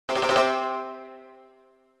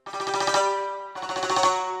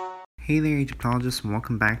Hey there, Egyptologists, and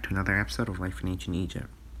welcome back to another episode of Life in Ancient Egypt.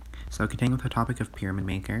 So, continuing with the topic of pyramid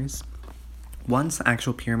makers. Once the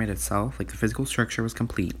actual pyramid itself, like the physical structure, was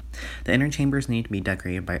complete, the inner chambers needed to be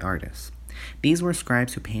decorated by artists. These were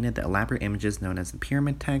scribes who painted the elaborate images known as the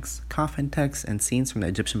pyramid texts, coffin texts, and scenes from the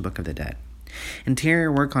Egyptian Book of the Dead.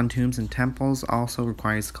 Interior work on tombs and temples also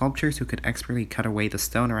required sculptors who could expertly cut away the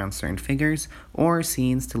stone around certain figures or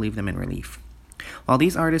scenes to leave them in relief. While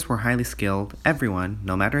these artists were highly skilled, everyone,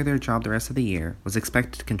 no matter their job the rest of the year, was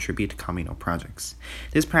expected to contribute to communal projects.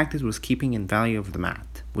 This practice was keeping in value of the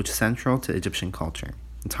mat, which is central to Egyptian culture,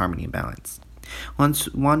 its harmony and balance.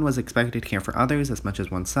 Once one was expected to care for others as much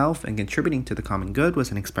as oneself, and contributing to the common good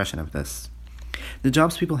was an expression of this. The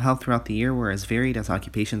jobs people held throughout the year were as varied as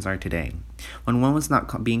occupations are today. When one was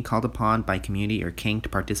not being called upon by community or king to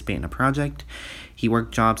participate in a project, he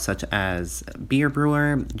worked jobs such as beer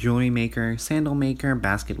brewer, jewelry maker, sandal maker,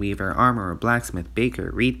 basket weaver, armorer, blacksmith,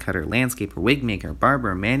 baker, reed cutter, landscaper, wig maker,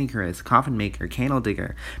 barber, manicurist, coffin maker, candle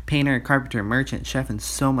digger, painter, carpenter, merchant, chef, and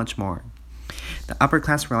so much more. The upper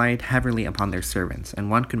class relied heavily upon their servants, and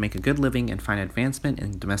one could make a good living and find advancement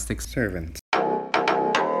in domestic servants.